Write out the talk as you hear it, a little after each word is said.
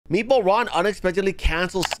Meatball Ron unexpectedly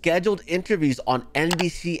canceled scheduled interviews on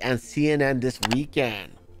NBC and CNN this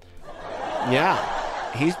weekend.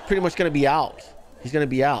 Yeah, he's pretty much going to be out. He's going to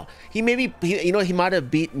be out. He might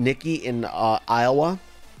have beat Nikki in Iowa,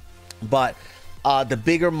 but the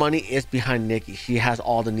bigger money is behind Nikki. She has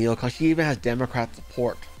all the neocons. She even has Democrat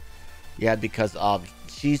support. Yeah, because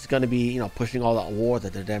she's going to be, pushing all that war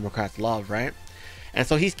that the Democrats love, right? And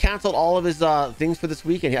so he's canceled all of his things for this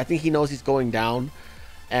weekend. I think he knows he's going down.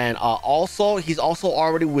 And he's also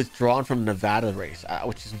already withdrawn from Nevada race,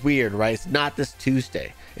 which is weird, right? It's not this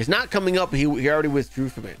Tuesday. It's not coming up, but he already withdrew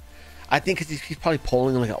from it. I think because he's probably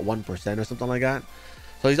polling like at 1% or something like that.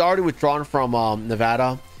 So he's already withdrawn from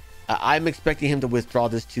Nevada. I'm expecting him to withdraw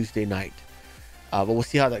this Tuesday night. But we'll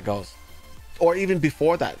see how that goes. Or even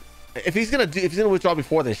before that. If he's gonna withdraw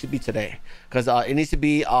before that, it should be today. Because it needs to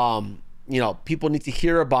be, people need to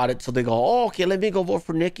hear about it so they go, oh, okay, let me go vote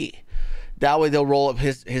for Nikki. That way they'll roll up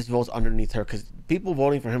his votes underneath her, because people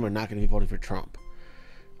voting for him are not going to be voting for Trump.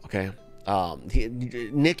 Okay.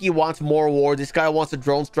 Nikki wants more war. This guy wants to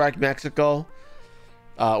drone strike Mexico,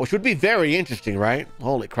 which would be very interesting, right?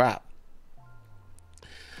 Holy crap.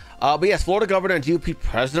 But yes, Florida governor and GOP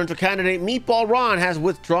presidential candidate Meatball Ron has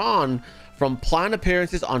withdrawn from planned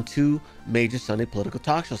appearances on two major Sunday political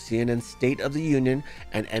talk shows, CNN's State of the Union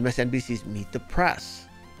and MSNBC's Meet the Press.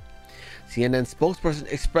 CNN spokesperson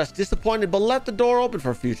expressed disappointment but left the door open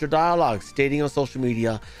for future dialogue, stating on social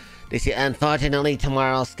media, they say, unfortunately,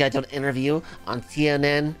 tomorrow's scheduled interview on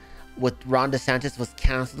CNN with Ron DeSantis was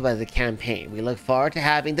canceled by the campaign. We look forward to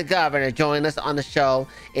having the governor join us on the show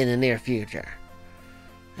in the near future.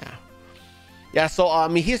 Yeah, so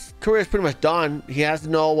his career is pretty much done. He has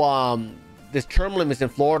no this term limits in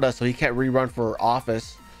Florida, so he can't rerun for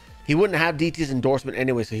office. He wouldn't have DT's endorsement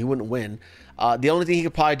anyway, so he wouldn't win. The only thing he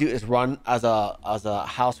could probably do is run as a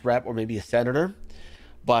House rep or maybe a senator,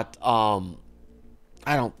 but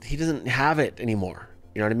he doesn't have it anymore.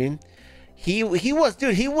 You know what I mean? He was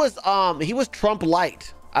Trump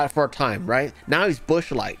light for a time, right? Now he's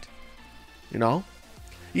Bush light. You know?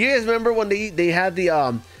 You guys remember when they had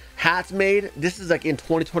the hats made? This is like in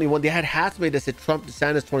 2021. They had hats made that said Trump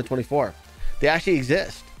DeSantis 2024. They actually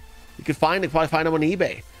exist. You could probably find them on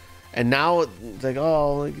eBay. And now it's like,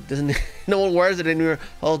 oh, no one wears it anymore.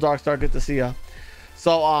 Oh, Darkstar, good to see ya.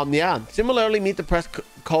 So yeah. Similarly, Meet the Press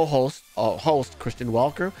host Kristen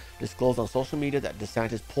Welker disclosed on social media that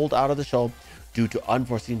DeSantis pulled out of the show due to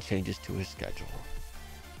unforeseen changes to his schedule.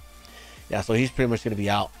 Yeah, so he's pretty much going to be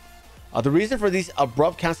out. The reason for these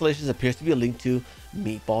abrupt cancellations appears to be linked to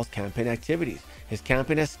Meatball's campaign activities. His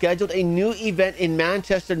campaign has scheduled a new event in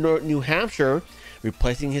Manchester, New Hampshire,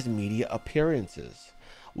 replacing his media appearances.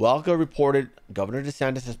 Welker reported Governor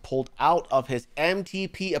DeSantis has pulled out of his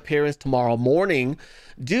MTP appearance tomorrow morning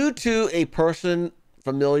due to a person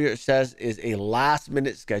familiar says is a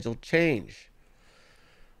last-minute scheduled change.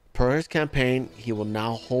 Per his campaign, he will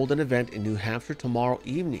now hold an event in New Hampshire tomorrow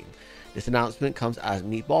evening. This announcement comes as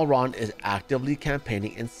Meatball Ron is actively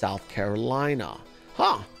campaigning in South Carolina.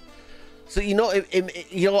 Huh. So,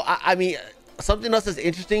 I mean, something else that's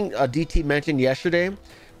interesting, DT mentioned yesterday,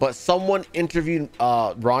 but someone interviewed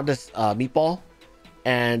Ronda's Meatball,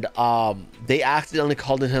 and they accidentally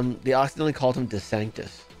called him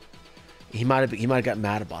DeSantis. He might have got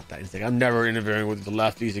mad about that. He's like, I'm never interviewing with the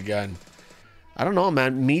lefties again. I don't know,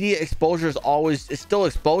 man. Media exposure it's still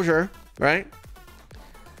exposure, right?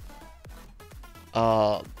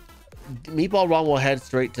 Meatball Ron will head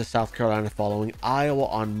straight to South Carolina following Iowa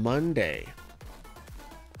on Monday.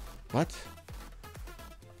 What?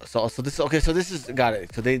 So this is got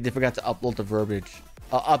it. So they forgot to upload the verbiage,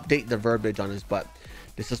 update the verbiage on this, but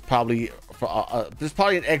this is probably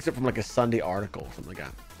an excerpt from like a Sunday article or something like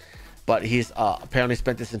that. But he's apparently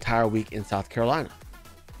spent this entire week in South Carolina,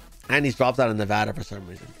 and he's dropped out of Nevada for some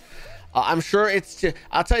reason. I'm sure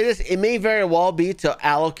I'll tell you this, it may very well be to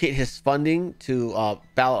allocate his funding to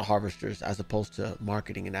ballot harvesters as opposed to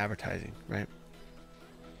marketing and advertising, right?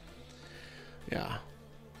 Yeah.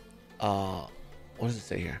 What does it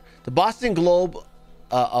say here? The Boston Globe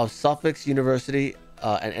of Suffolk University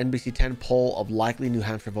and NBC 10 poll of likely New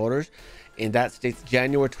Hampshire voters in that state's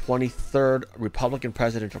January 23rd Republican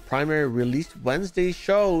presidential primary released Wednesday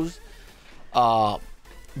shows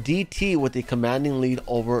DT with a commanding lead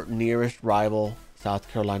over nearest rival South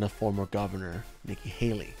Carolina former governor Nikki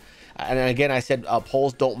Haley. And again, I said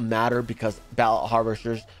polls don't matter because ballot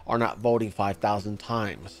harvesters are not voting 5,000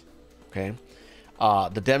 times. Okay.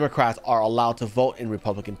 The Democrats are allowed to vote in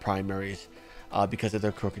Republican primaries because of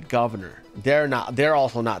their crooked governor. They're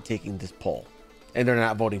also not taking this poll, and they're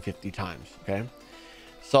not voting 50 times. Okay.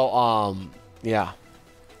 So, yeah.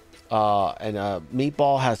 And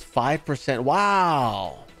Meatball has 5%.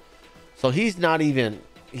 Wow. So he's not even,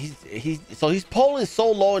 he's polling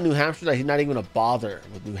so low in New Hampshire that he's not even gonna bother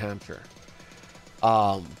with New Hampshire.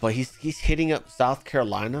 But he's hitting up South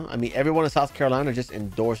Carolina. I mean, everyone in South Carolina just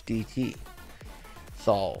endorsed DT.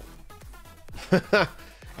 So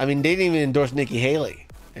I mean, they didn't even endorse Nikki Haley,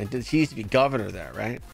 and she used to be governor there, right?